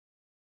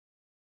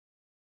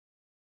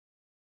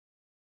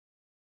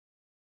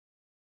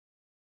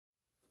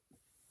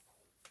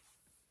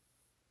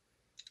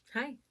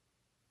Hi.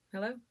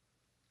 Hello.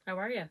 How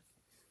are you?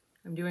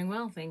 I'm doing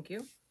well, thank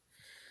you.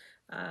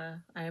 I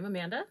am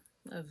Amanda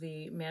of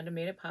the Manda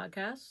Made It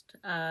podcast.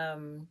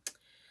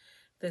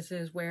 This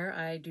is where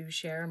I do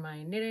share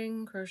my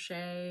knitting,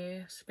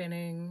 crochet,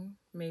 spinning,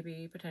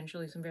 maybe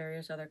potentially some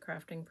various other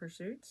crafting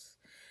pursuits.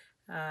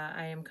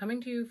 I am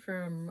coming to you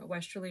from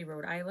Westerly,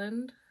 Rhode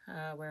Island,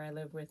 where I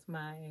live with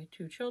my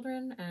 2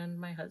 children and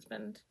my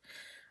husband.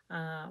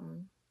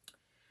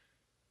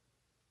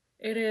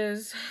 It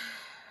is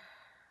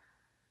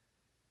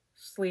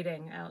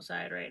sleeting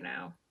outside right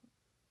now.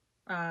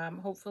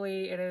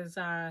 Hopefully it is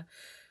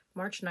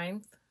March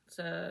 9th. It's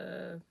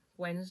a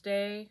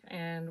Wednesday,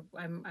 and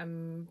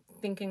I'm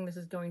thinking this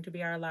is going to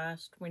be our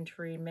last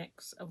wintry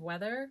mix of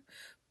weather,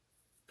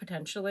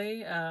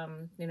 potentially.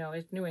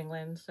 It's New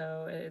England,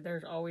 so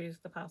there's always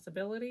the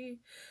possibility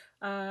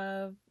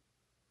of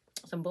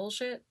some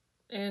bullshit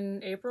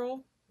in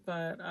April,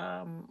 but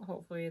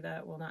hopefully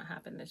that will not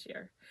happen this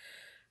year.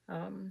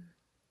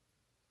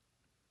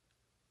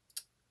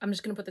 I'm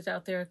just going to put this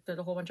out there. There's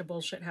a whole bunch of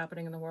bullshit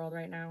happening in the world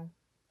right now.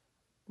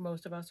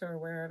 Most of us are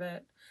aware of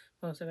it.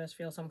 Most of us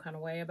feel some kind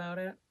of way about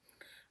it.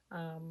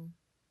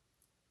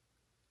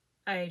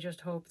 I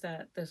just hope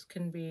that this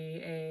can be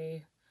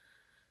a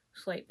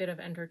slight bit of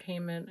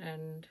entertainment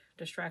and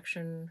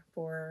distraction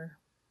for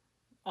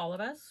all of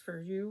us,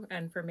 for you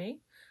and for me.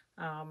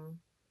 I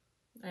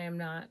am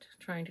not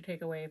trying to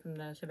take away from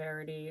the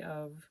severity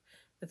of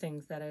the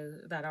things that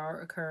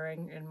are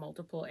occurring in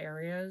multiple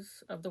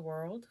areas of the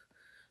world.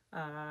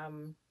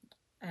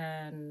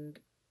 And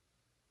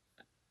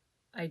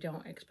I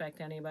don't expect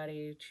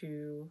anybody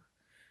to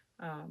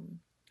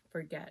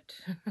forget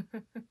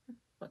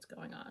what's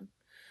going on.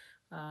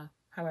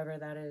 However,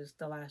 that is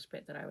the last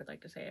bit that I would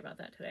like to say about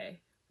that today,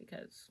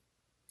 because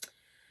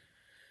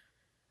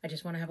I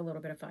just want to have a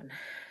little bit of fun.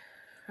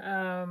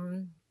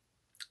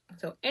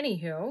 So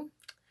anywho,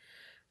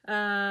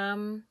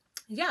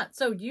 yeah,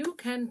 so you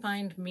can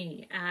find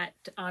me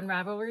on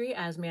Ravelry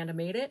as Manda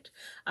Made It.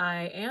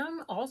 I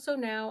am also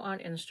now on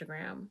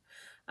Instagram.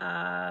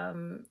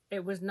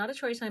 It was not a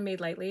choice I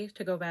made lightly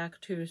to go back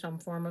to some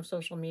form of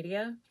social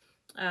media.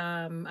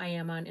 I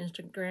am on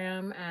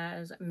Instagram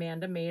as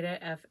Manda Made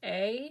It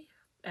FA.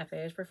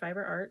 FA is for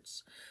Fiber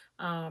Arts.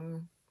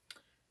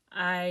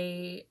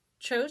 I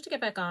chose to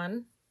get back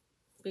on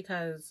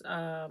because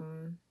I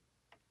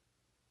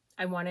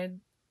wanted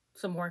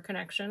some more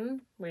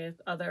connection with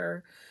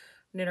other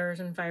knitters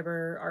and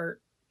fiber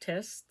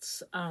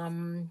artists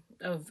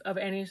of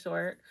any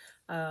sort.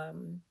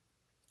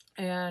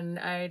 And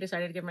I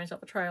decided to give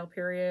myself a trial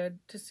period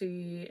to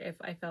see if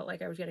I felt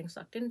like I was getting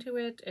sucked into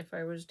it, if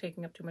I was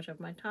taking up too much of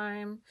my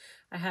time.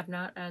 I have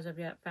not, as of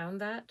yet, found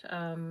that.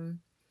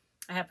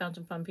 I have found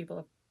some fun people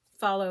to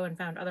follow and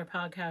found other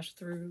podcasts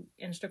through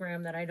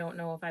Instagram that I don't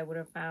know if I would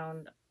have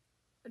found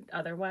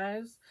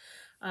otherwise.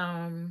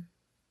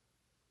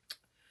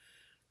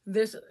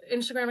 This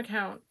Instagram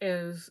account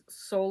is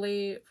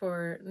solely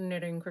for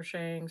knitting,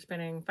 crocheting,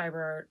 spinning,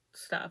 fiber art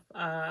stuff.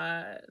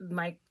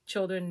 My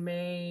children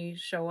may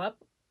show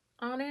up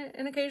on it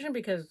on occasion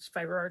because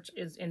fiber arts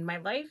is in my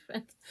life.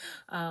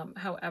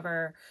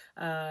 However,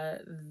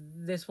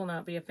 this will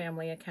not be a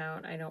family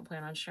account. I don't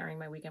plan on sharing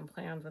my weekend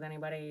plans with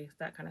anybody,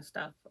 that kind of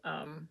stuff.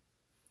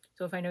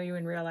 So if I know you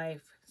in real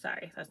life,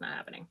 sorry, that's not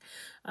happening.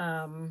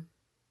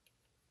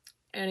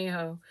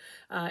 Anywho,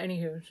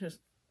 just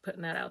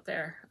putting that out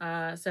there.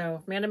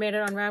 So Manda Made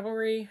It on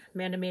Ravelry,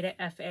 Manda Made It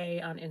FA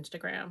on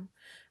Instagram.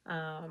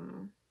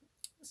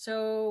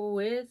 So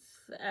with,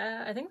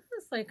 I think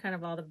that's like kind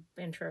of all the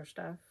intro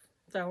stuff.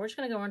 So we're just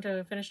going to go on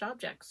to finished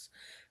objects.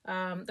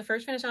 The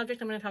first finished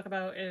object I'm going to talk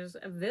about is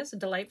this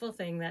delightful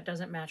thing that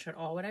doesn't match at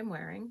all what I'm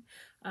wearing.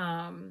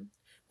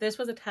 This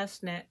was a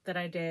test knit that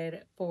I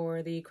did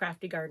for the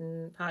Crafty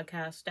Garden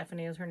podcast.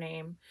 Stephanie is her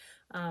name.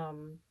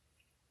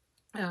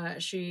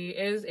 She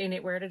is a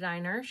knitwear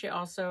designer. She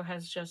also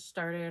has just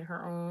started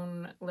her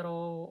own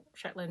little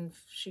Shetland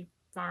sheep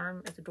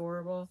farm. It's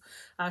adorable.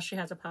 She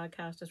has a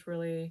podcast. It's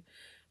really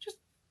just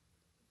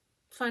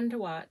fun to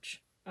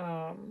watch.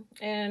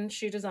 And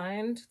she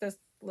designed this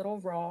little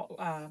wrap.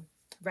 I'm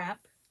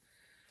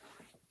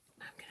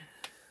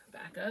gonna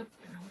back up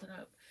and hold it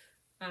up.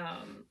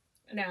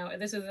 Now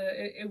this is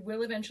it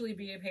will eventually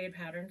be a paid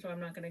pattern, so I'm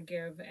not going to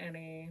give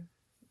any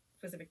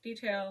specific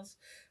details.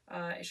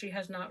 She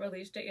has not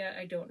released it yet.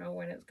 I don't know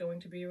when it's going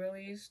to be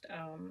released.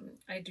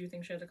 I do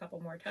think she has a couple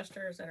more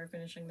testers that are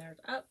finishing theirs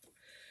up.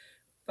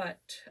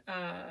 But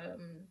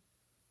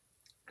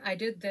I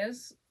did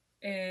this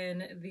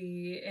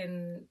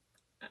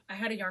I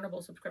had a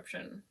Yarnable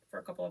subscription for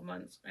a couple of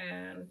months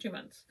and 2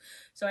 months.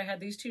 So I had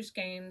these 2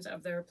 skeins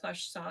of their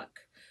plush sock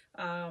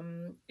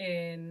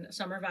in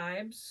Summer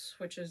Vibes,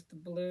 which is the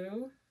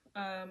blue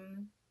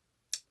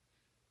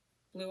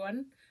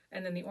one.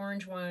 And then the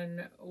orange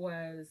one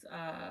was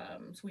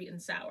Sweet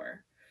and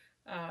Sour.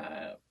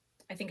 I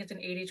think it's an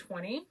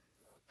 80-20.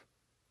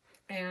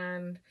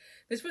 And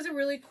this was a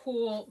really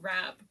cool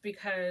wrap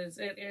because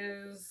it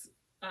is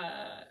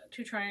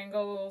 2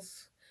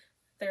 triangles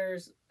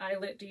There's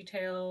eyelet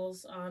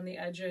details on the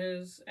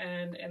edges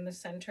and in the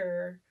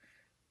center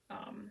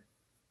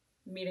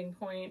meeting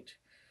point.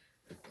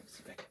 Let's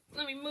see if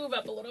let me move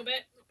up a little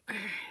bit.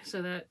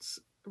 So that's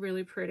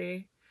really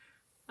pretty.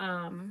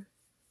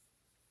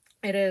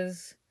 It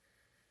is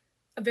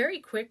a very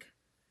quick,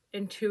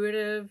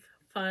 intuitive,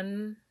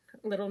 fun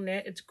little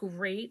knit. It's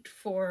great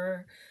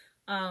for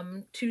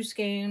 2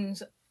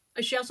 skeins.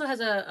 She also has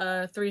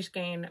a 3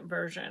 skein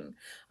version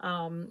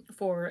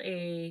for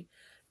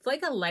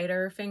like a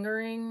lighter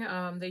fingering.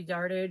 The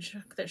yardage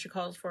that she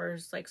calls for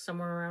is like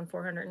somewhere around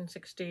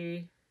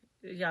 460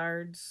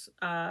 yards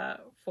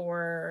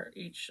for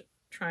each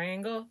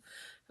triangle.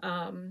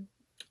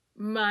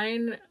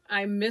 Mine,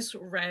 I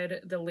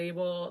misread the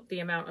label,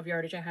 the amount of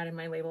yardage I had in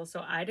my label,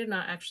 so I did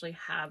not actually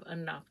have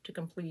enough to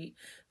complete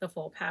the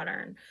full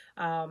pattern.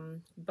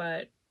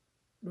 But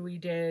we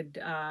did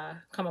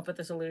come up with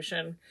a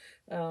solution.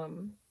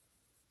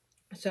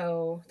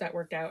 So that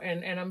worked out,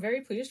 and I'm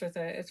very pleased with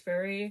it.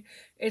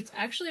 It's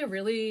actually a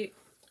really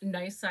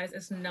nice size.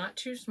 It's not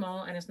too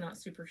small and it's not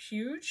super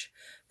huge.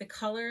 The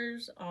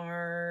colors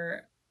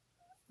are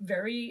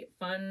very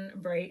fun,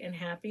 bright, and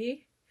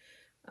happy.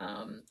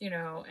 You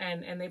know,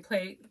 and they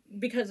play,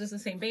 because it's the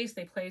same base,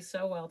 they play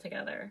so well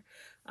together.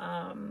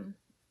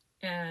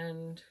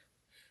 And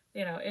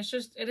you know,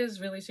 it is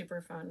really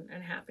super fun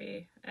and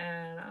happy,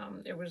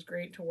 and it was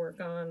great to work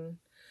on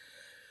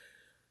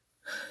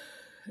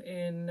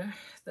in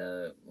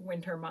the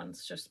winter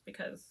months, just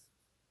because,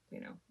 you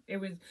know, it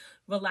was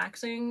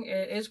relaxing.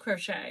 It is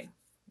crochet.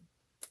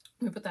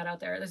 Let me put that out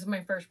there. This is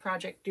my first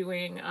project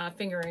doing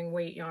fingering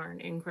weight yarn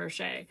in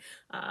crochet.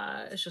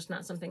 It's just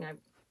not something I've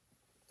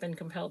been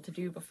compelled to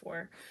do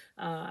before,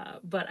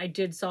 but I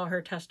did saw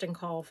her testing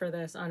call for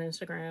this on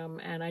Instagram,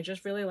 and I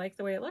just really liked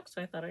the way it looks,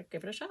 so I thought I'd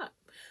give it a shot.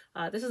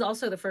 This is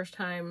also the first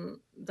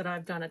time that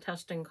I've done a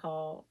testing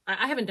call.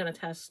 I haven't done a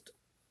test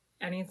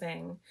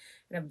anything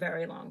in a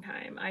very long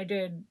time. I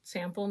did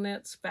sample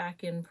knits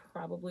back in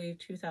probably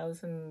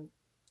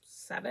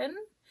 2007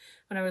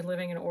 when I was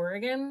living in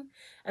Oregon,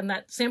 and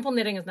that sample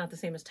knitting is not the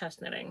same as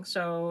test knitting,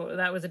 so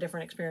that was a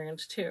different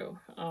experience too.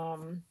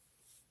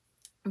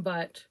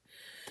 But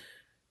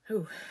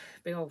ooh,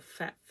 big old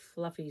fat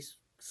fluffy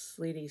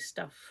sleety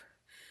stuff.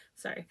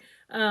 Sorry.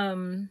 I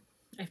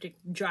have to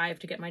drive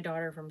to get my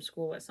daughter from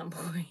school at some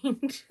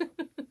point.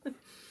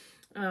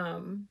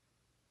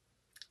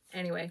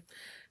 Anyway,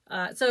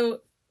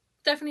 so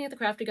Stephanie at the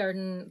Crafty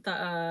Garden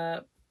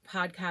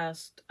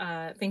podcast,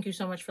 thank you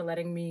so much for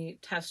letting me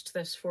test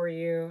this for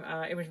you.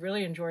 It was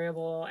really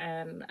enjoyable,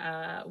 and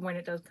when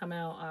it does come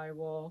out, I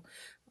will,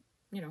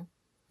 you know,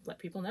 let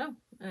people know.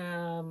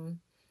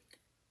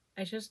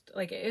 I just,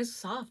 like, it is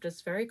soft.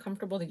 It's very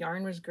comfortable. The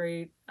yarn was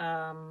great.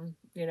 You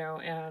know,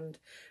 and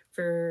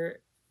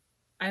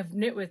I've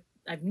knit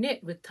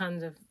with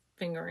tons of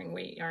fingering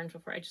weight yarns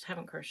before. I just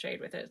haven't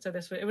crocheted with it. So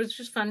it was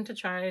just fun to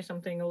try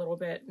something a little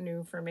bit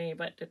new for me,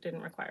 but it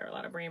didn't require a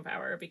lot of brain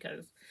power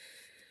because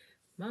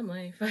mom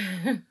life. So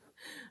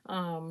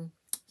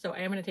I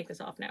am going to take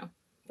this off now,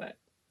 but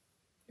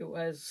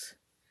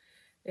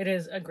it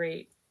is a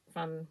great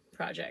fun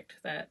project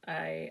that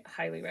I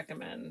highly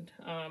recommend.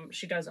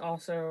 She does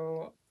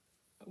also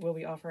will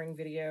be offering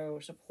video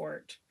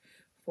support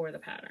for the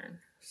pattern.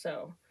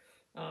 So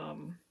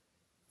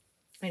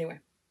anyway,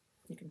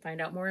 you can find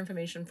out more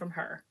information from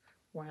her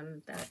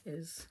when that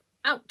is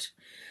out.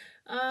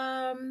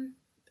 And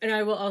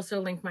I will also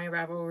link my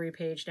Ravelry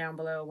page down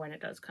below when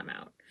it does come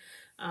out.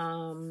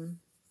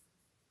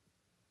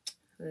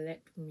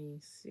 Let me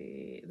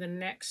see. The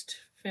next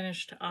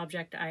finished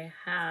object I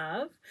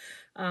have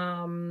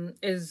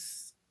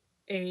is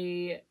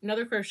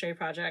another crochet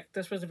project.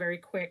 This was a very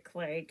quick,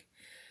 like,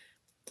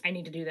 I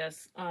need to do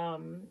this.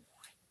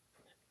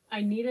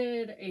 I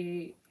needed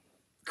a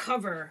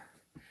cover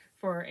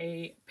for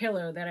a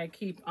pillow that I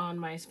keep on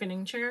my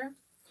spinning chair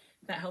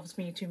that helps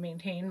me to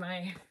maintain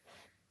my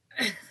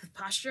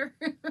posture.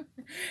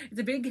 It's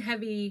a big,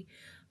 heavy,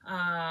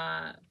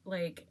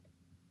 like,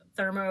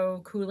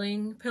 thermo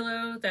cooling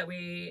pillow that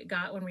we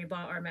got when we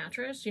bought our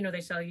mattress. You know, they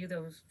sell you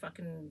those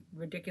fucking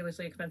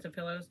ridiculously expensive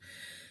pillows.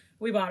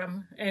 We bought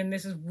them, and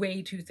this is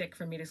way too thick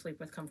for me to sleep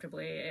with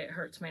comfortably. It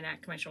hurts my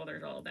neck, my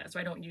shoulders, all of that. So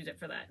I don't use it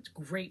for that. It's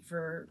great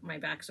for my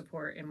back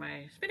support in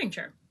my spinning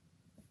chair.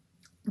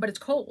 But it's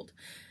cold,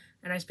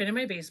 and I spin in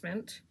my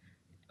basement,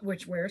 where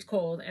it's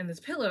cold, and this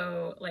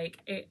pillow, like,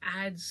 it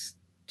adds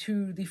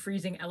to the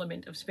freezing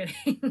element of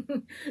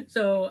spinning.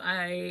 So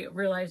I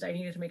realized I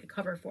needed to make a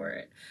cover for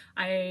it.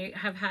 I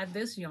have had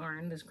this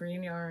yarn, this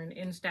green yarn,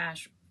 in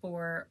stash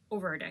for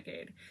over a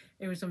decade.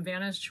 It was some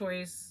Vanna's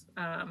Choice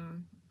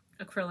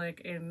acrylic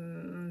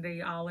in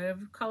the olive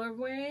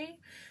colorway.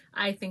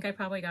 I think I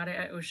probably got it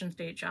at Ocean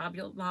State Job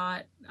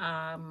Lot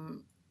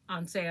on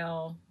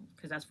sale,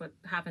 because that's what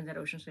happens at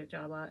Ocean State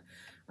Job Lot.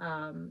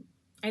 And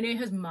it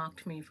has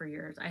mocked me for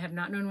years. I have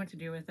not known what to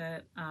do with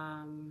it.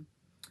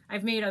 I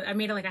made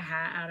like a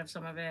hat out of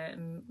some of it,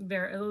 and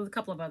a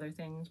couple of other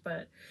things,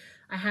 but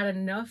I had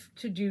enough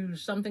to do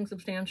something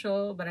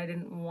substantial, but I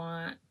didn't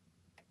want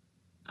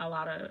a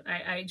lot of,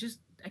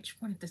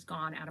 just wanted this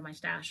gone out of my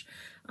stash.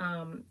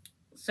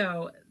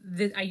 So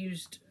I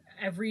used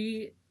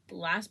every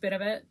last bit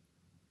of it.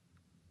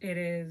 It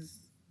is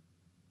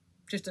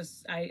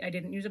just I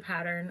didn't use a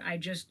pattern. I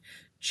just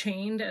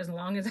chained as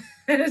long as,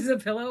 as the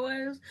pillow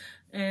was.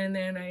 And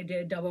then I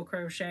did double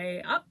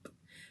crochet up.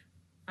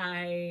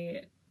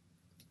 I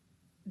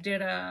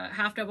did a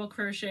half double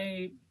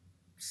crochet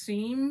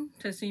seam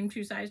to seam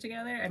 2 sides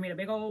together. I made a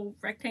big old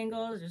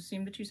rectangle, just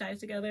seamed the 2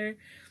 sides together,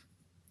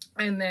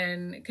 and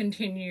then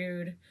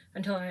continued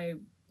until I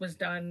was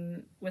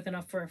done with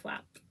enough for a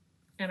flap.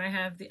 And I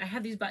have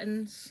these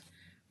buttons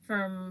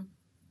from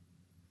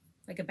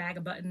like a bag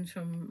of buttons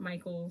from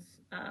Michael's.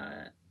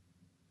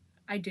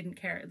 I didn't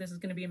care. This is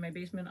going to be in my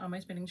basement on my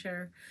spinning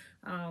chair.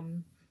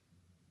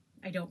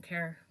 I don't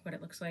care what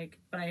it looks like,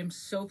 but I am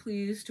so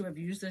pleased to have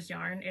used this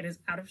yarn. It is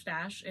out of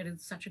stash. It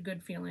is such a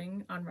good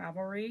feeling on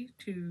Ravelry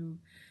to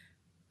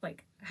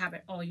like have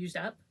it all used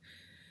up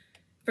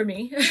for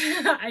me.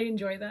 I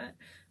enjoy that.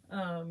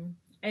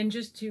 And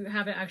just to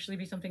have it actually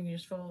be something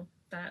useful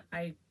that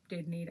I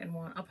did need and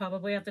want. I'll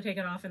probably have to take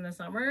it off in the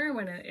summer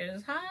when it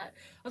is hot.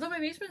 Although my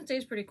basement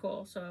stays pretty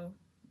cool, so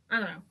I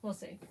don't know. We'll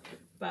see.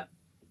 But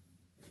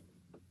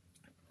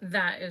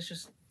that is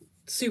just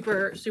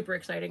super, super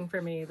exciting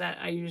for me that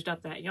I used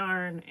up that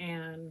yarn,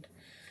 and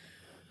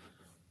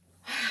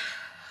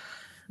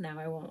now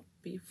I won't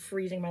be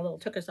freezing my little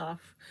tuchus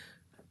off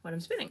when I'm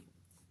spinning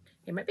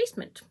in my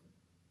basement.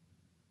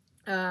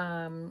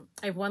 I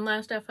have one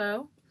last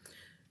FO,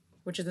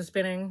 which is a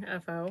spinning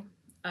FO.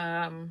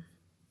 I'm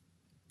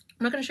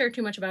not going to share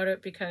too much about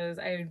it because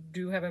I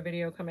do have a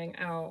video coming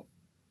out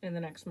in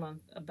the next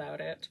month about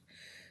it.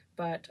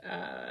 But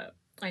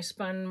I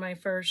spun my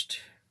first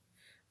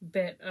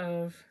bit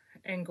of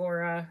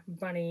Angora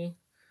bunny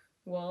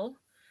wool.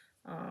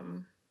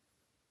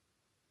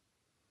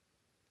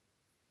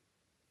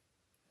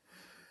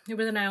 It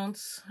was an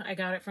ounce. I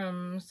got it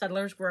from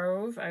Settlers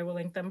Grove. I will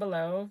link them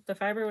below. The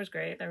fiber was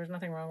great. There was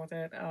nothing wrong with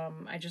it.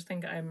 I just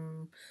think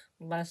I'm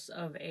less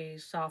of a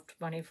soft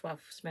bunny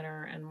fluff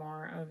spinner and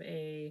more of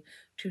a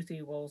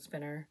toothy wool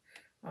spinner.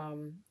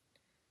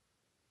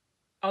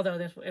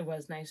 Although it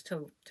was nice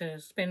to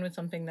spin with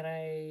something that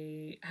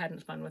I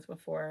hadn't spun with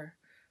before.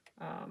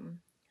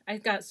 I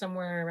got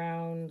somewhere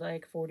around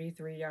like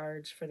 43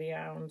 yards for the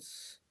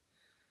ounce.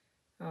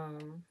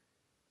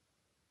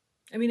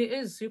 I mean, it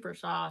is super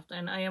soft,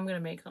 and I am going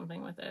to make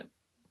something with it,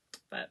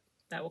 but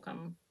that will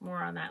come more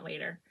on that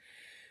later,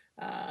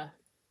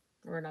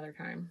 or another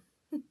time.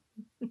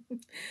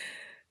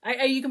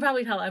 You can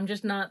probably tell I'm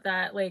just not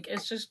that, like,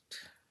 it's just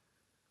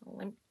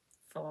limp,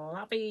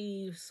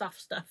 floppy,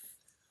 soft stuff,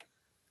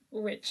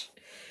 which,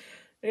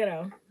 you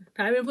know,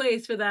 time and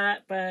place for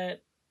that,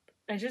 but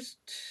I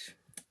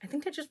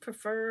think I just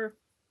prefer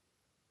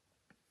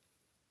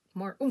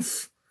more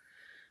oomph,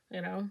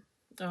 you know.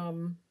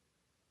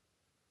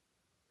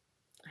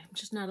 I'm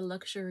just not a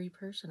luxury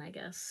person, I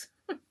guess.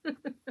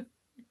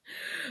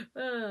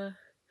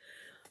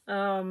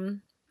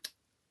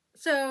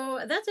 So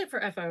that's it for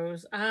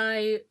FOs.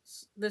 I'm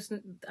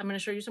going to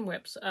show you some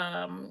whips.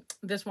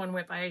 This one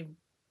whip I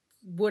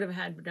would have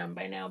had done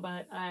by now,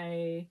 but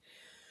I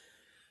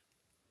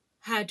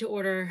had to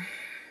order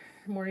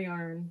more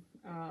yarn,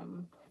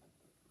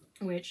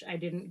 which I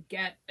didn't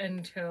get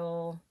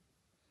until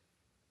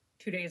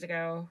 2 days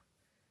ago.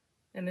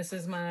 And this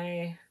is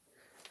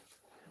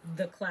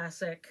the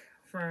classic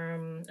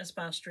from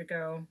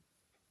Espastrico.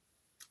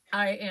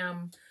 I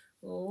am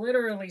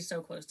literally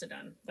so close to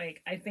done.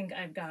 Like, I think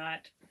I'm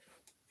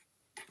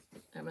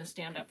gonna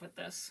stand up with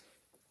this.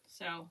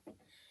 So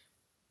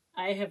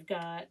I have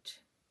got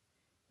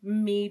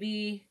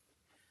maybe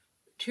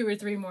 2 or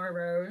 3 more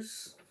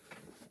rows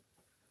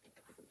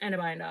and a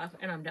bind off,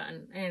 and I'm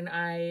done. And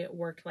I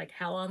worked like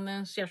hell on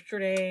this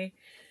yesterday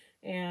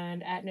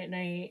and at knit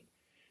night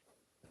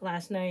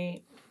last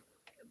night,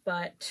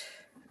 but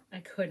I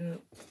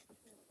couldn't,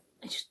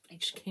 I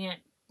just can't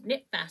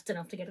knit fast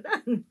enough to get it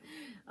done.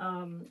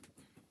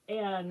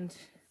 And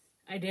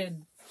I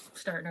did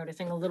start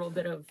noticing a little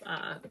bit of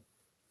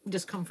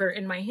discomfort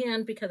in my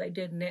hand because I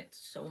did knit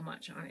so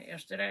much on it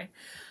yesterday.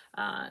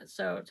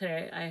 So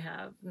today I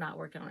have not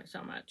worked on it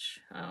so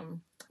much,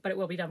 but it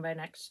will be done by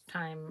next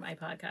time I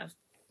podcast,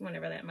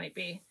 whenever that might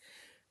be.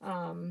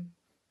 But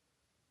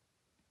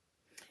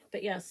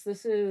yes,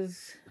 this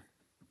is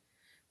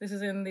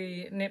in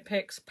the Knit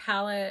Picks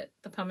palette,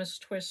 the Pumice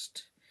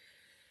Twist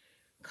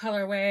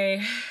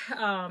colorway.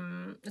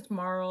 It's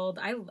marled.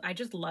 I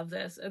just love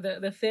this.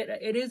 The fit,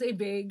 it is a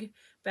big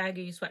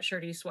baggy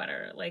sweatshirty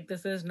sweater. Like,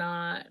 this is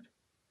not,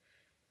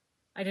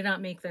 I did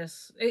not make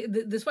this.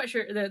 The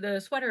sweatshirt,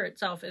 the sweater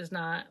itself is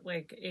not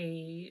like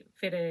a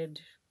fitted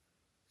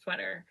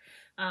sweater.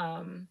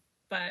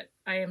 But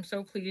I am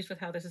so pleased with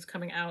how this is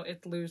coming out.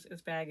 It's loose,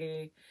 it's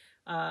baggy,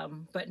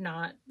 but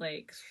not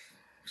like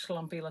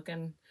slumpy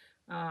looking.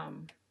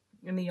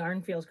 And the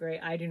yarn feels great.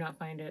 I do not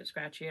find it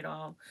scratchy at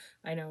all.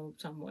 I know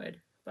some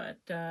would, but,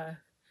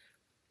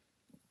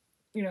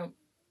 you know,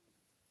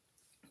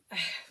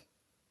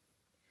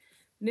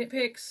 Knit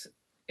Picks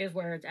is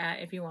where it's at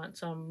if you want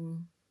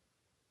some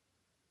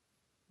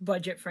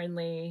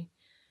budget-friendly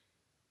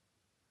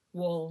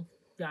wool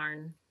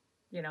yarn.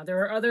 You know,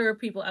 there are other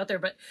people out there,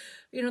 but,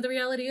 you know, the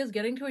reality is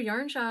getting to a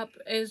yarn shop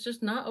is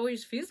just not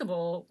always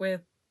feasible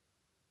with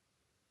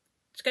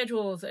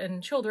schedules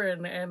and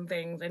children and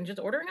things, and just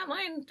ordering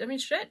online. I mean,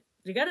 shit,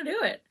 you got to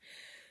do it.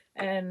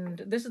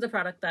 And this is the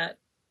product that,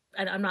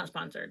 and I'm not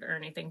sponsored or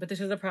anything, but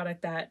this is a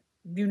product that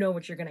you know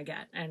what you're going to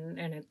get, and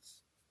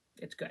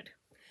it's good.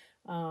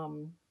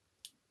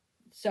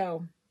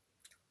 So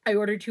I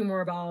ordered 2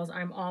 more balls.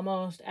 I'm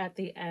almost at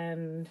the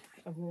end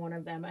of one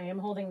of them. I am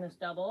holding this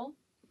double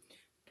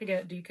to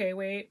get DK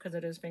weight because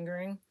it is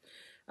fingering.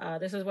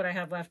 This is what I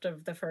have left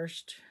of the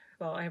first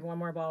ball. I have 1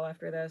 more ball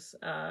after this.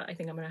 I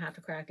think I'm going to have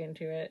to crack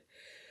into it.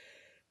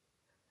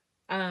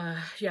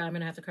 Yeah, I'm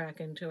going to have to crack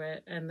into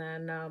it. And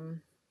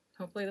then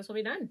hopefully this will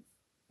be done.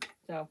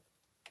 So,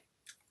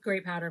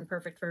 great pattern.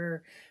 Perfect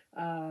for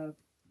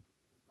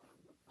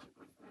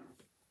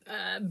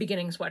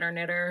beginning sweater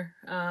knitter.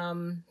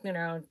 You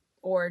know,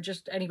 or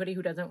just anybody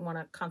who doesn't want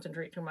to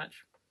concentrate too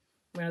much.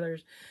 You know,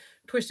 there's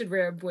twisted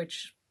rib,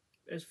 which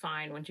is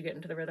fine once you get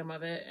into the rhythm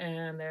of it,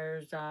 and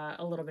there's a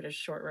little bit of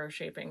short row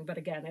shaping, but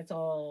again, it's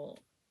all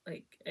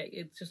like,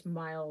 it's just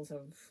miles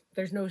of,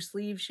 there's no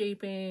sleeve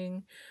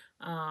shaping,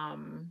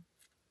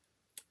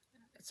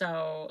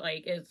 so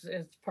like it's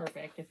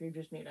perfect if you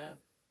just need a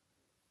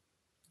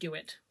do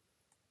it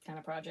kind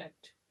of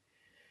project.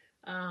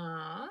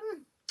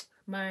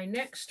 My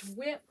next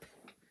whip,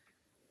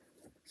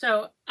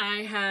 so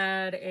I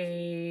had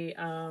a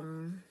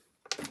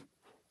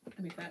let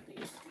me grab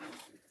these.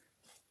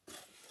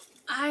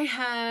 I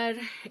had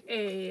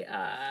a,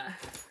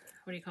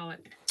 what do you call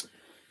it?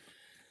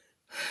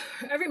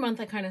 Every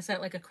month I kind of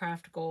set like a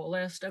craft goal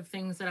list of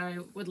things that I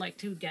would like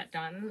to get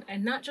done,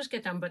 and not just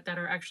get done, but that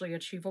are actually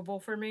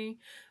achievable for me.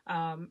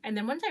 And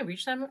then once I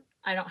reach them,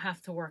 I don't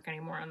have to work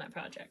anymore on that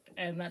project.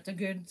 And that's a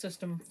good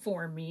system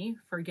for me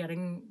for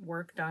getting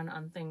work done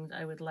on things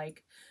I would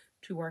like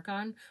to work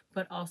on,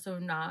 but also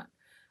not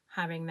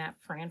having that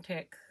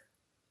frantic,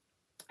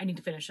 I need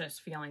to finish this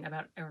feeling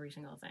about every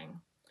single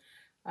thing.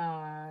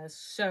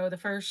 So the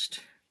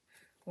first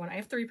one, I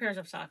have 3 pairs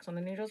of socks on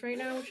the needles right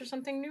now, which is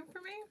something new for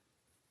me,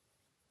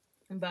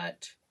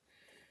 but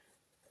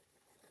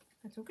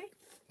that's okay.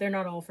 They're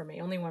not all for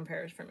me. Only 1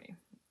 pair is for me.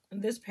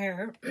 And this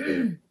pair,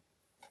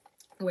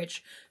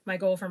 which my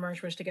goal for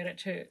March was to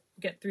get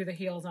through the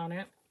heels on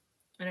it,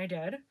 and I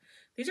did.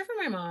 These are for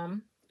my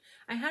mom.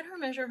 I had her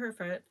measure her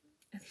foot.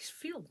 These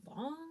feel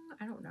long.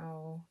 I don't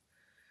know.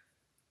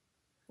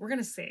 We're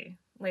gonna see.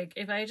 Like,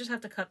 if I just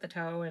have to cut the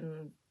toe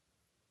and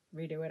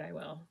redo it, I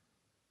will.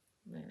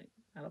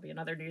 That'll be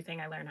another new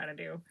thing I learn how to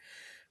do.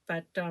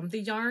 But the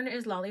yarn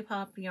is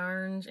Lollipop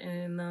Yarns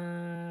in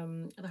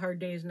the Hard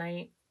Day's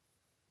Night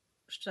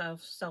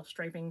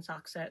self-striping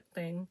sock set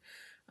thing.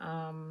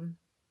 An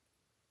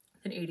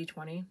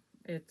 80/20.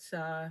 It's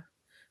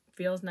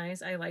feels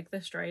nice. I like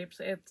the stripes.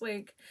 It's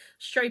like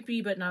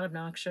stripey but not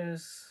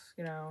obnoxious.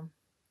 You know,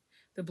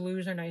 the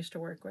blues are nice to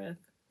work with.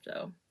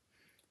 So,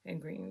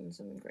 and greens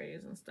and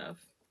grays and stuff.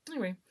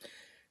 Anyway,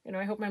 you know,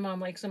 I hope my mom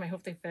likes them. I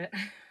hope they fit.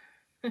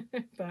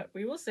 But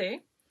we will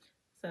see.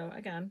 So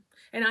again,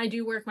 and I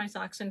do work my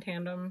socks in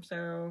tandem,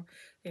 so,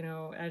 you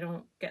know, I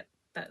don't get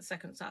that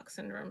second sock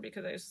syndrome,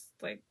 because I just,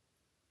 like,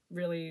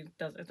 really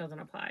it doesn't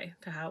apply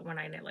to how when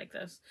I knit like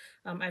this.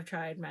 I've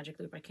tried Magic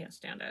Loop. I can't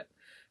stand it.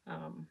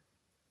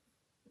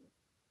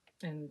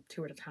 And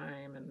 2 at a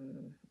time,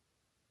 and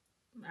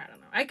I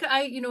don't know.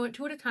 I you know what,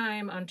 2 at a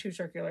time on 2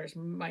 circulars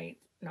might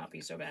not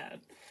be so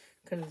bad,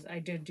 because I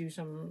did do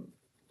some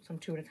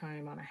 2 at a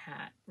time on a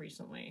hat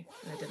recently,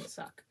 and it didn't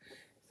suck.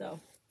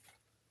 So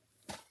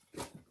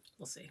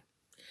we'll see.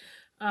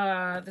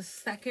 The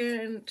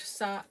second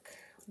sock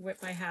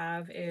whip I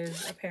have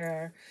is a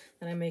pair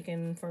that I'm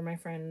making for my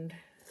friend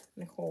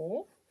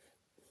Nicole.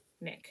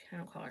 Nick. I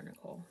don't call her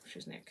Nicole.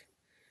 She's Nick.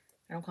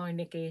 I don't call her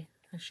Nikki.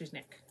 She's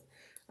Nick.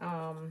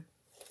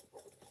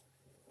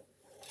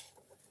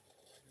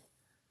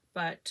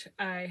 But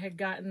I had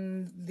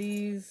gotten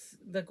these,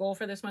 the goal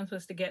for this month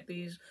was to get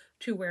these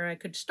to where I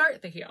could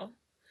start the heel.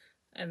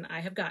 And I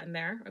have gotten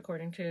there,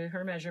 according to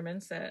her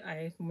measurements that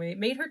I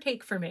made her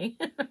take for me.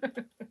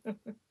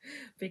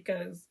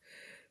 Because,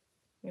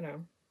 you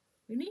know,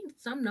 you need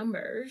some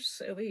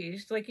numbers, at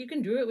least. Like, you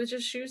can do it with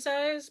just shoe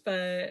size,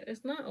 but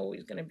it's not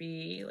always going to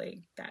be, like,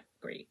 that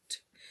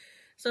great.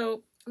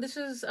 So, this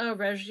is a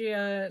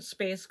Regia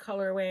Space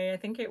colorway. I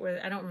think it was,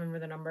 I don't remember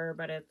the number,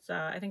 but it's,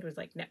 I think it was,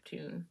 like,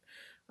 Neptune.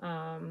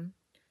 And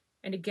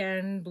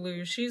again,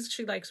 blues.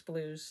 She likes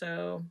blues,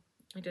 so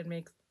I did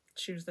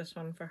choose this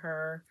one for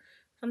her.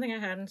 Something I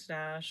had in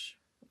stash.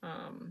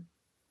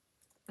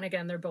 And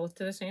again, they're both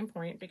to the same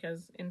point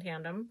because in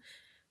tandem.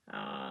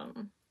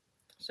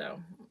 So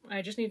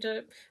I just need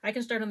to, I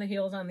can start on the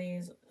heels on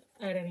these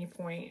at any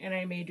point, and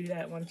I may do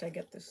that once I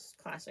get this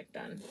classic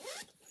done.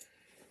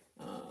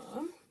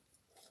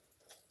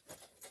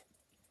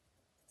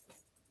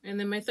 And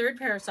then my third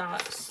pair of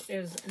socks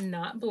is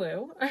not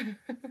blue.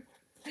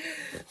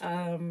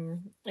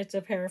 It's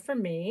a pair for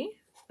me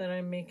that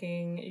I'm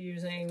making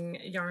using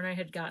yarn I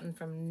had gotten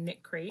from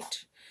Knit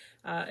Crate.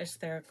 It's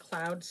their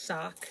Cloud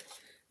Sock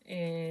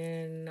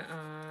in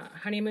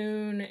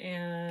Honeymoon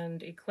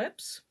and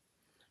Eclipse.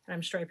 And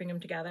I'm striping them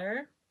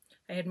together.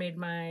 I had made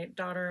my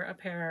daughter a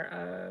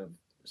pair of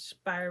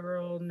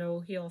spiral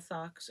no heel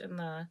socks in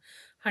the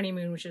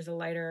Honeymoon, which is a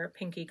lighter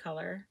pinky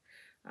color.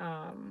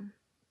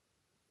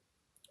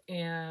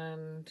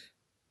 And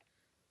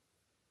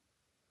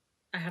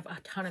I have a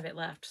ton of it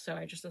left, so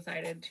I just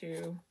decided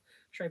to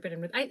stripe it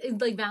in with,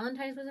 like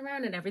Valentine's was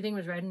around and everything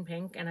was red and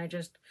pink, and I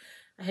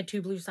had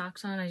 2 blue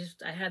socks on.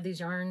 I had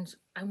these yarns.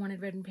 I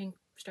wanted red and pink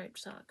striped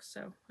socks,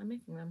 so I'm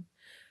making them.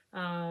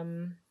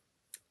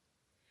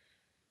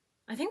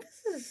 I think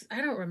this is,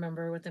 I don't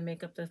remember what the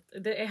makeup,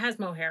 it has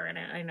mohair in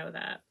it, I know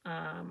that.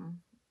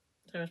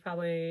 So it's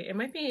probably, it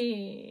might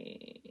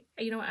be,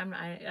 you know,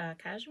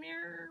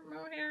 cashmere,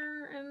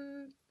 mohair,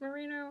 and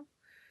merino.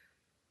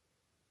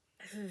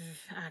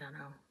 I don't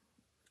know.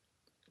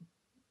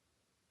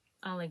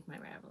 I'll link my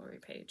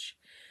Ravelry page.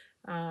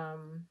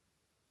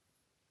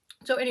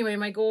 So anyway,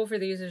 my goal for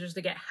these is just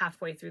to get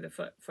halfway through the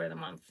foot for the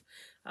month.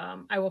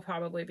 I will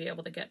probably be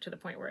able to get to the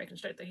point where I can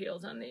start the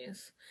heels on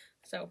these.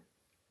 So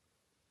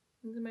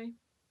these are my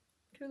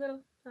 2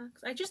 little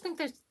socks. I just think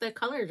the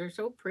colors are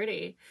so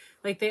pretty.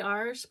 Like, they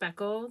are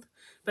speckled,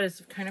 but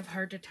it's kind of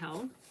hard to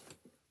tell.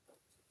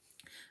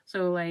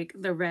 So like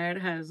the red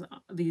has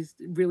these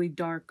really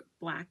dark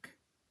black,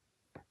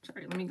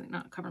 sorry, let me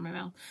not cover my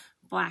mouth,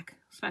 black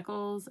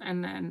speckles,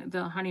 and then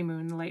the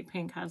Honeymoon, the light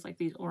pink, has like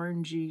these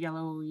orangey,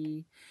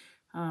 yellowy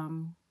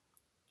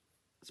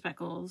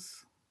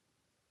speckles.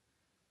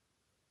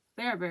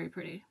 They are very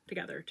pretty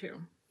together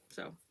too,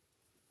 so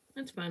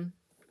it's fun.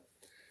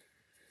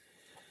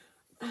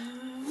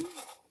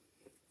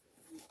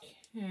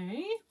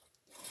 Okay.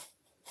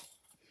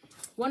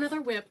 One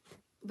other whip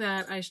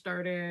that I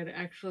started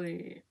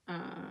actually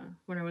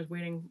when I was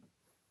waiting.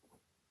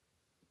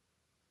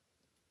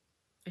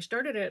 I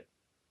started it,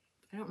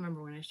 I don't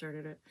remember when I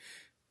started it,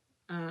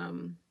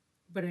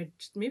 but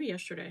maybe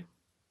yesterday,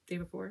 day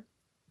before.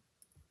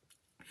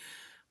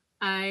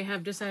 I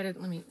have decided,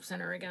 let me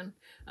center again.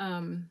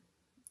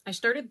 I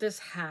started this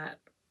hat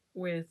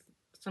with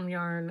some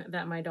yarn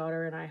that my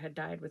daughter and I had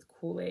dyed with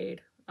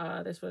Kool-Aid.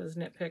 This was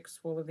Knit Picks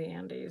Wool of the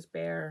Andes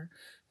Bear,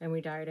 and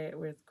we dyed it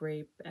with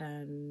grape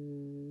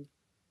and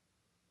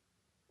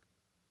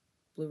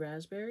blue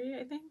raspberry,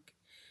 I think,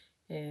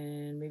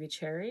 and maybe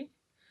cherry.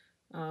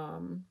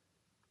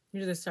 We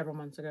did this several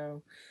months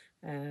ago,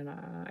 and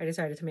I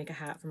decided to make a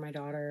hat for my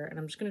daughter, and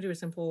I'm just going to do a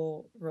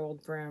simple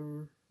rolled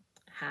brim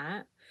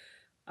hat.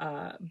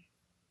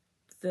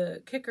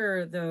 The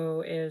kicker,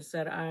 though, is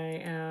that I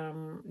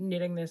am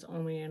knitting this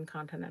only in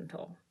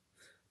Continental.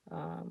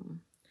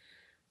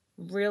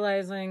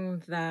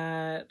 Realizing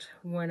that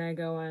when I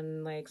go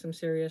on like some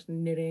serious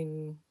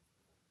knitting,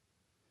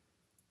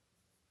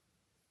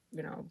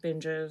 you know,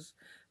 binges,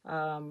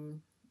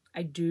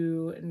 I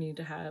do need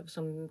to have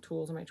some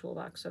tools in my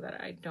toolbox so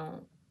that I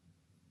don't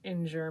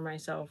injure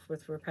myself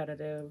with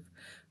repetitive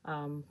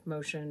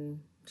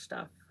motion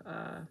stuff.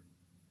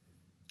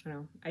 You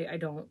know, I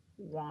don't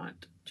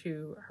want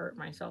to hurt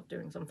myself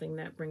doing something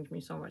that brings me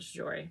so much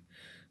joy.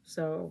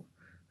 So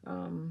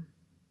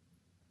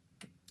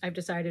I've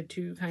decided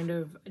to kind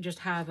of just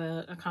have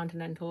a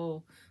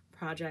Continental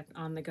project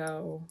on the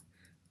go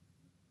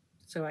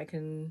so I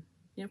can,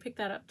 you know, pick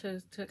that up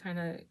to kind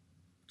of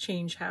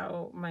change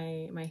how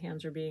my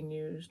hands are being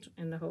used,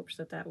 in the hopes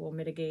that that will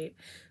mitigate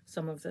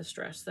some of the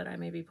stress that I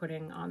may be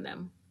putting on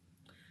them.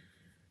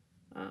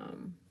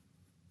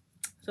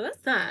 So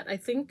that's that. I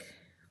think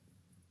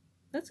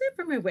that's it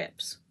for my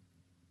whips.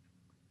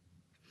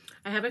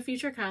 I have a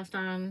future cast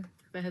on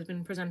that has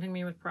been presenting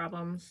me with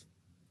problems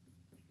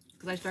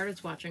because I started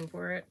swatching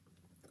for it.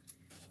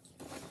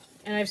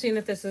 And I've seen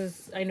that this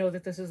is, I know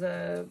that this is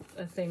a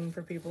thing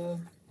for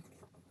people.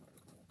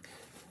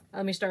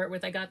 Let me start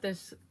with, I got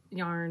this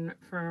yarn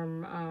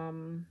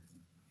from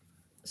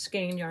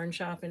Skein Yarn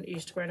Shop in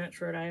East Greenwich,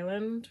 Rhode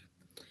Island.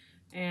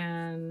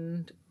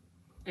 And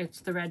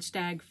it's the Red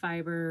Stag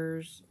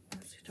Fibers.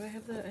 Let's see, do I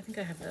have I think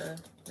I have the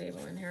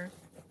label in here.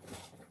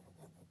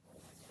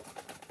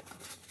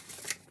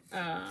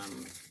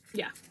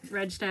 Yeah,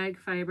 Red Stag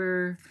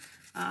Fiber,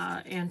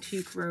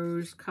 Antique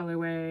Rose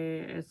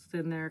colorway. It's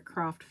in their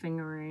Croft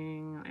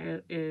Fingering.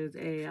 It is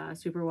a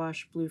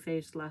Superwash Blue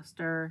Faced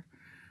Luster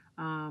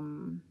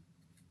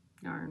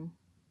yarn.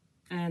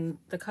 And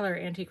the color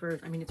Antique Rose,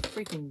 I mean, it's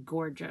freaking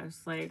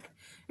gorgeous. Like,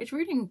 it's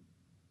reading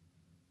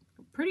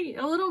pretty,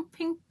 a little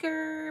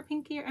pinkier.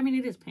 I mean,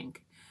 it is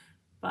pink,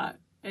 but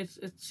it's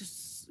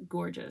just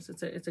gorgeous.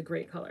 It's a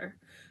great color.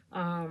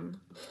 And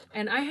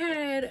I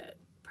had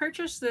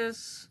purchased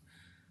this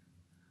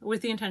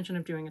with the intention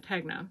of doing a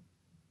Tegna.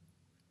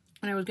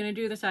 And I was going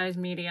to do the size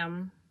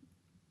medium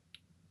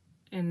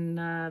in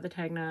the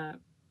Tegna,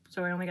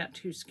 so I only got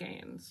 2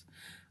 skeins.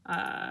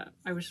 I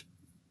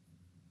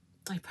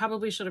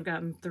probably should have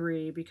gotten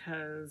 3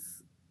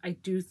 because I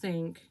do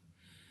think,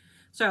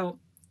 so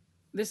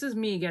this is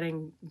me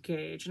getting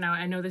gauge. Now,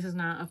 I know this is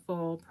not a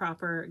full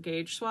proper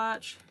gauge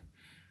swatch,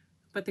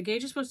 but the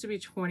gauge is supposed to be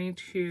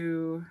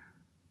 22.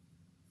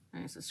 I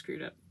guess I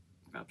screwed up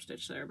drop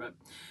stitch there, but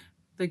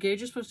the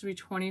gauge is supposed to be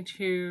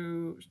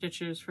 22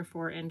 stitches for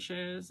 4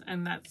 inches,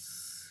 and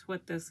that's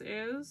what this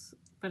is.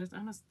 But it's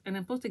almost, and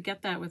I'm supposed to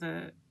get that with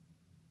a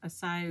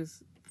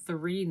size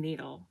 3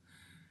 needle.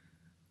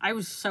 I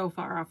was so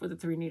far off with a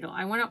 3 needle.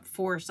 I went up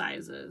 4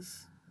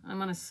 sizes.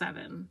 I'm on a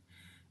 7.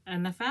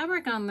 And the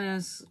fabric on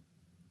this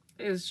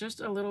is just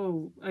a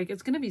little, like,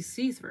 it's going to be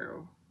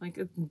see-through. Like,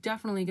 it's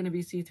definitely going to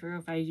be see-through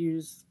if I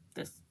use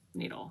this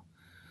needle.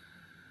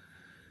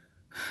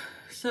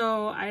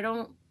 So I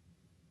don't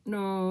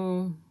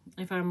know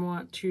if I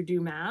want to do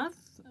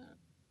math,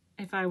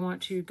 if I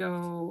want to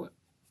go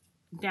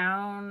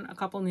down a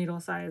couple needle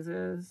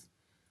sizes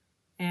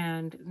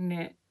and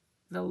knit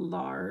the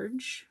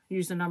large,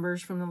 use the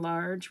numbers from the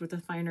large with a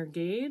finer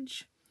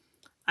gauge.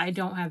 I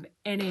don't have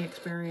any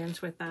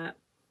experience with that.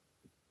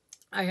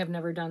 I have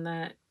never done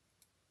that,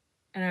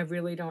 and I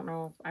really don't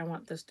know if I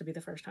want this to be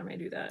the first time I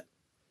do that.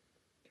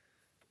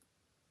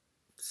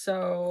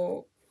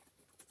 So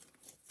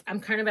I'm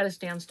kind of at a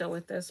standstill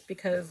with this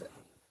because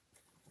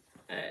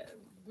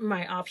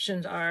my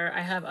options are,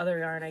 I have other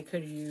yarn I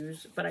could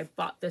use, but I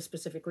bought this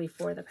specifically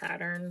for the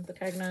pattern, the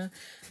Tegna.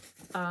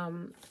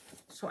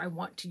 So I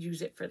want to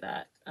use it for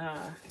that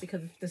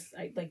because this,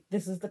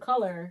 this is the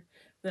color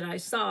that I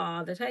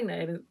saw the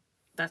Tegna, and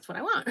that's what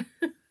I want.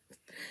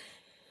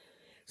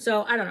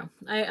 So I don't know.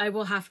 I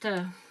will have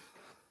to,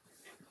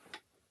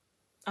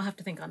 I'll have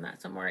to think on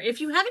that some more.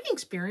 If you have any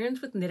experience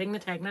with knitting the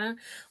Tegna,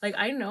 like,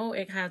 I know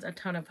it has a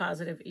ton of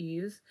positive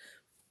ease,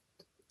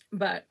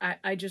 but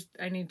I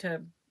need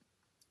to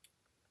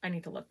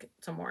look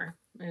some more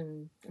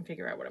and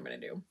figure out what I'm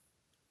going to do.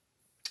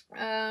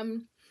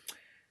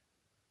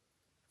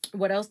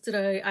 What else did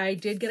I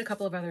did get a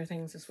couple of other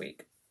things this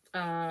week.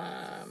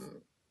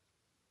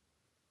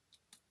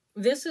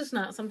 This is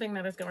not something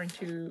that is going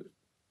to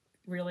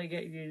really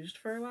get used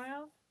for a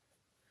while,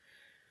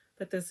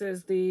 but this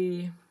is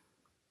the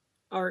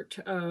art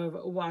of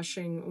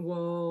washing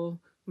wool,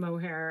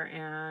 mohair,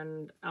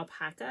 and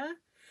alpaca.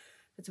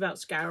 It's about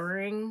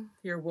scouring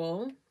your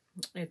wool.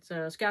 It's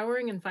a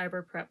scouring and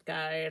fiber prep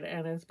guide,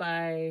 and it's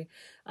by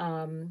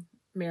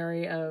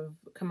Mary of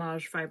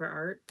Camage Fiber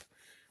Art.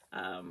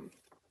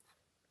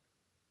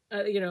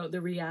 You know,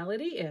 the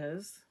reality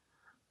is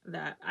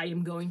that I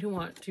am going to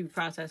want to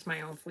process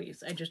my own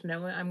fleece. I just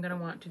know I'm going to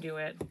want to do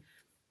it.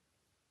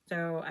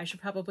 So I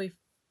should probably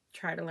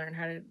try to learn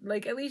how to,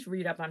 like, at least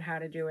read up on how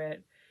to do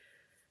it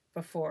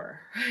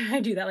before I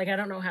do that. Like, I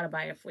don't know how to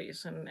buy a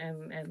fleece,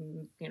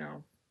 and you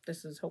know,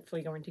 this is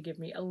hopefully going to give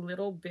me a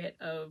little bit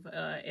of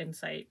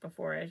insight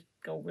before I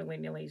go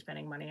willy-nilly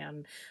spending money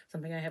on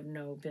something I have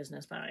no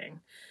business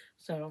buying.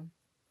 So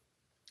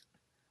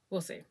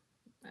we'll see.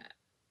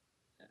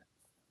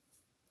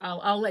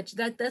 I'll let you,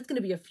 that's going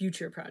to be a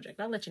future project.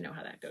 I'll let you know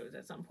how that goes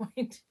at some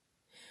point.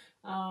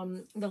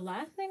 The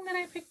last thing that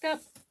I picked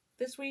up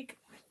this week,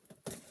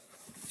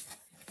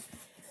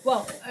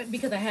 well,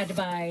 because I had to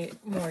buy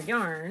more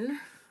yarn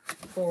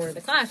for the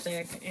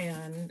classic,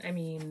 and I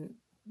mean,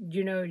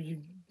 you know,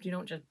 you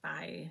don't just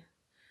buy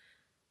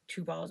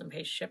 2 balls and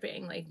pay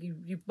shipping. Like,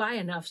 you buy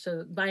enough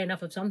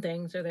of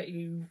something so that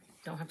you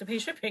don't have to pay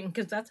shipping,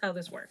 because that's how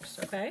this works.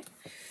 Okay.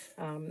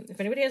 If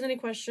anybody has any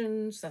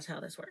questions, that's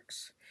how this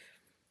works.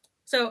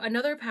 So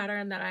another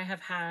pattern that I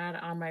have had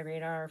on my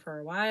radar for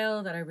a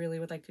while that I really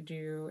would like to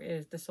do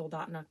is the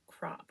Soldotna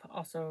Crop,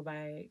 also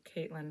by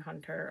Caitlin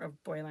Hunter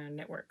of Boyland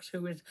Knitworks,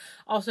 who is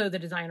also the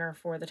designer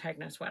for the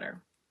Tegna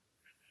sweater.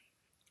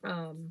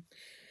 I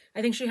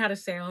think she had a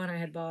sale, and I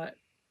had bought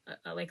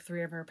like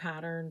 3 of her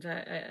patterns.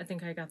 I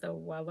think I got the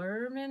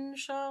Wellerman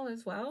shawl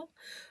as well.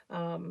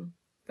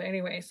 But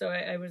anyway, so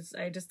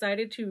I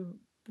decided to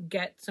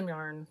get some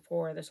yarn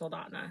for the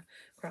Soldotna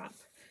Crop.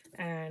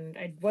 And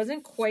I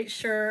wasn't quite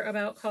sure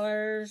about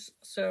colors,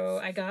 so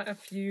I got a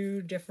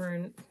few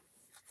different,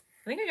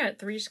 I think I got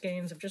 3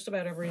 skeins of just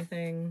about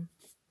everything.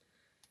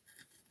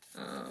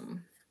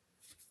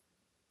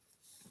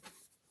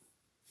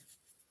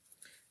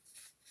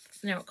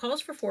 Now it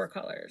calls for 4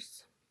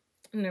 colors,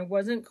 and I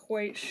wasn't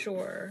quite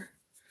sure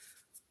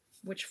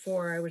which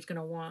 4 I was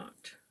going to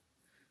want.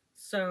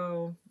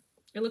 So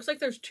it looks like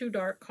there's 2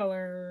 dark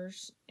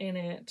colors in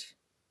it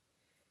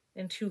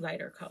and 2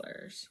 lighter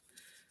colors.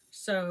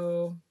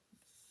 So,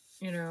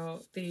 you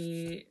know,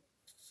 these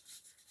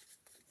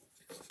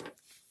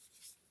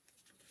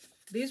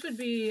would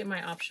be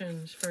my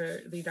options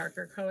for the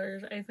darker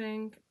colors, I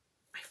think.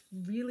 I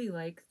really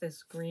like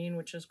this green,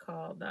 which is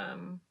called,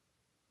 what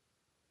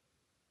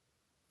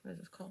is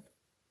this called?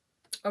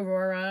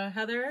 Aurora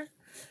Heather.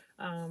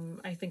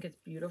 I think it's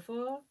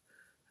beautiful.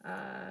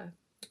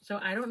 So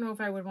I don't know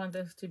if I would want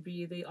this to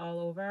be the all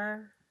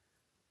over.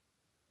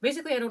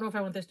 Basically, I don't know if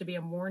I want this to be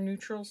a more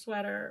neutral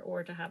sweater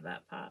or to have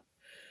that pop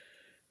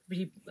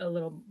be a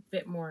little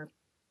bit more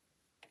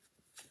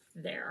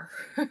there.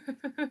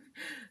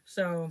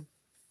 So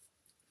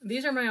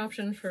these are my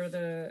options for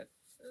the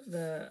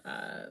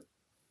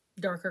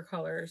darker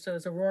colors. So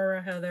it's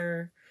Aurora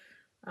Heather,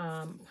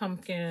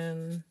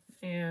 Pumpkin,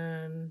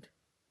 and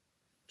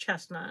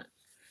Chestnut.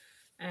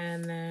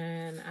 And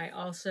then I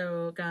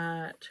also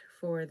got,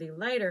 for the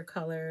lighter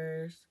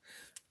colors,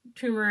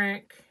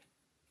 Turmeric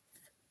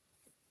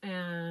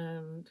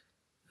and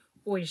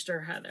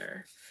Oyster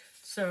Heather.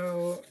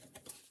 So,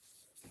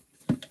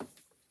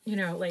 you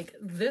know, like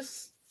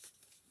this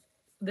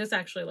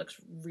actually looks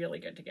really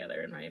good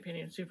together, in my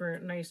opinion. Super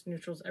nice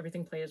neutrals.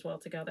 Everything plays well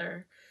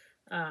together.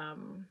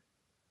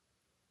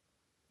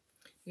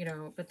 You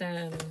know, but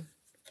then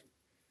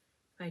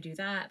if I do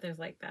that, there's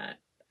like that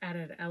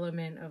added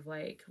element of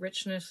like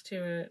richness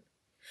to it.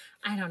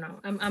 I don't know.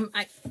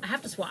 I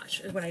have to swatch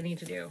is what I need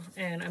to do,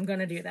 and I'm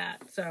gonna do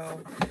that.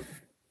 So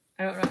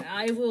I don't know.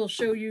 I will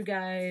show you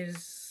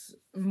guys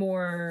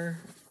more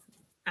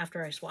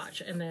after I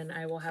swatch, and then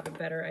I will have a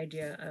better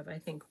idea of, I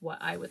think, what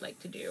I would like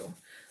to do,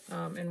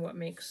 and what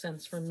makes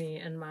sense for me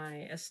and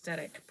my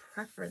aesthetic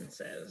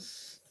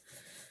preferences.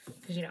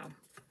 Because, you know,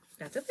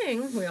 that's a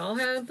thing. We all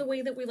have the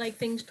way that we like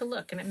things to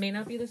look, and it may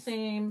not be the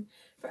same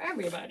for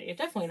everybody. It's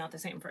definitely not the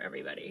same for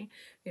everybody,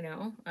 you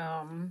know.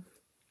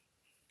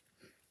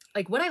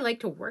 Like, what I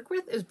like to work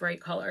with is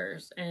bright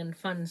colors and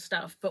fun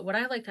stuff, but what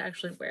I like to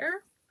actually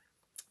wear,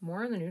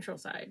 more on the neutral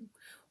side.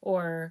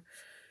 Or,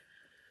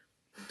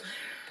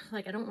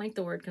 like, I don't like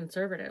the word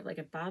conservative. Like,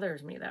 it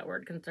bothers me, that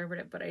word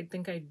conservative, but I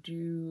think I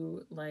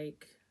do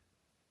like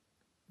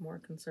more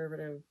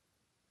conservative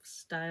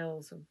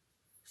styles of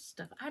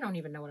stuff. I don't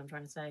even know what I'm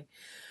trying to say.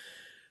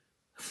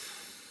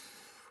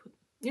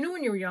 You know,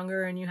 when you're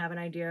younger and you have an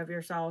idea of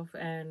yourself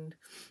and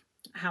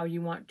how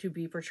you want to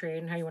be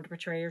portrayed and how you want to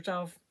portray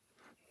yourself,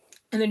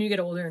 and then you get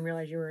older and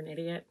realize you were an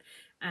idiot,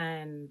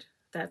 and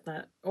that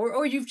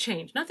or you've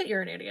changed. Not that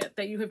you're an idiot,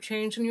 that you have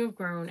changed and you have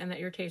grown, and that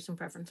your tastes and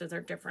preferences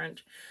are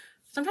different.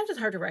 Sometimes it's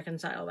hard to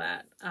reconcile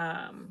that.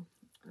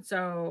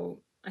 So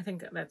I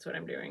think that's what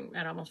I'm doing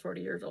at almost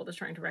 40 years old, is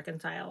trying to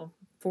reconcile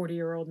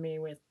 40-year-old me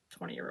with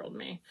 20-year-old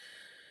me,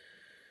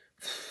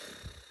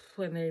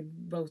 when they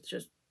both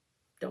just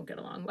don't get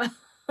along well.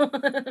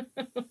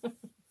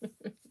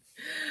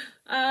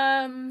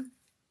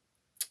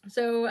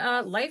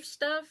 So life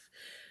stuff,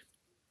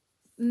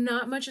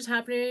 not much is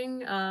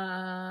happening.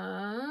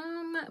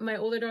 My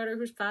older daughter,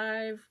 who's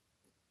 5,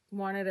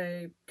 wanted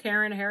a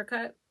Karen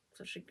haircut.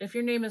 So if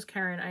your name is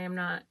Karen,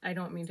 I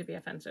don't mean to be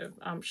offensive.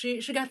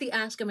 She got the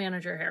Ask a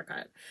Manager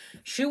haircut.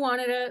 She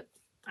wanted it.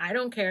 I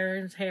don't care.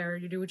 It's hair.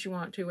 You do what you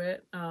want to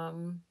it.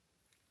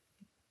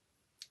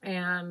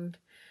 And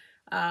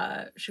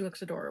she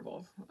looks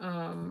adorable.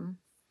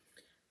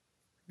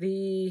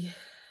 The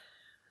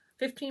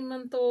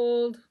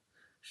 15-month-old,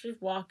 she's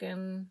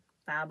walking,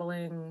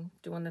 babbling,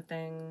 doing the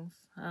things.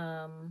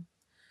 You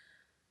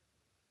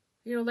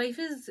know, life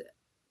is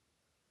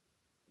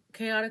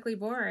chaotically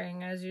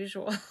boring as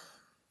usual.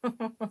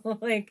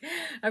 Like,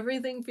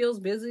 everything feels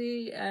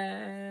busy,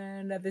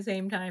 and at the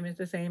same time it's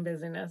the same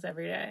busyness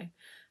every day.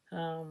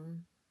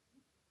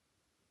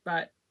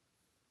 But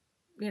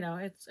you know,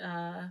 it's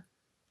some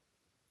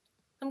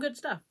good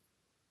stuff.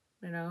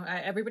 You know,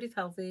 everybody's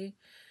healthy,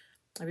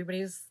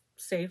 everybody's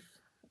safe,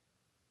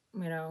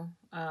 you know,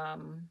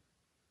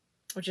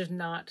 which is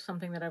not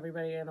something that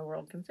everybody in the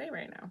world can say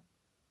right now.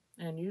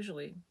 And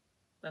usually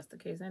that's the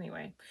case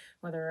anyway,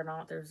 whether or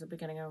not there's the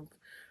beginning of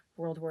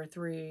World War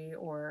III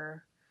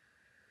or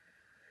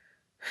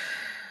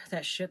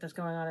that shit that's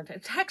going on in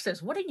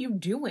Texas. What are you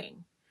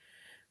doing?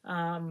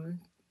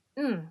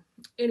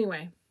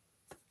 Anyway,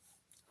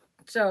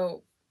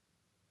 so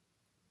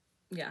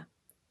yeah,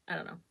 I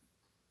don't know.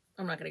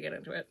 I'm not going to get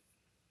into it.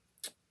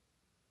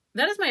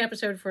 That is my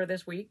episode for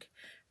this week.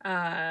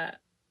 I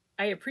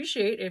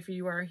appreciate if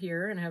you are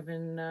here and have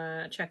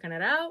been checking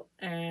it out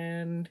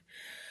and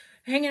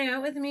hanging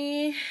out with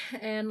me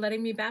and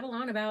letting me babble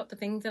on about the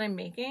things that I'm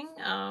making.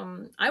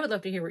 I would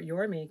love to hear what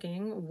you're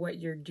making, what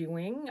you're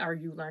doing. Are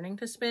you learning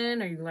to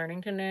spin? Are you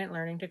learning to knit,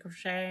 learning to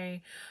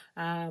crochet?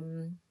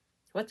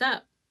 What's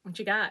up? What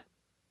you got?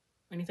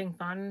 Anything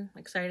fun,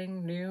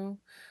 exciting, new?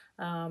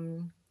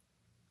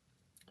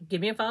 Give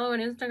me a follow on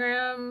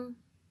Instagram.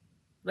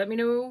 Let me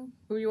know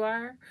who you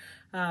are.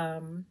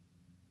 And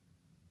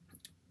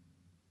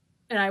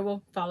I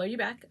will follow you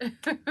back.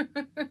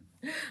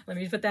 Let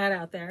me put that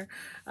out there.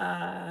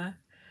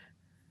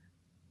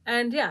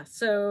 And yeah,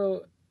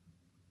 so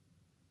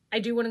I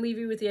do want to leave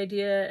you with the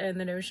idea and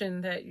the notion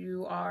that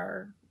you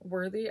are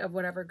worthy of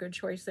whatever good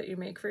choice that you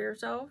make for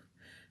yourself.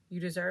 You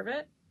deserve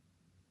it.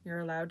 You're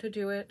allowed to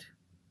do it.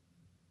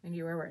 And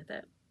you are worth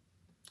it.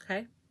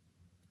 Okay?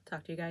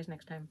 Talk to you guys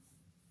next time.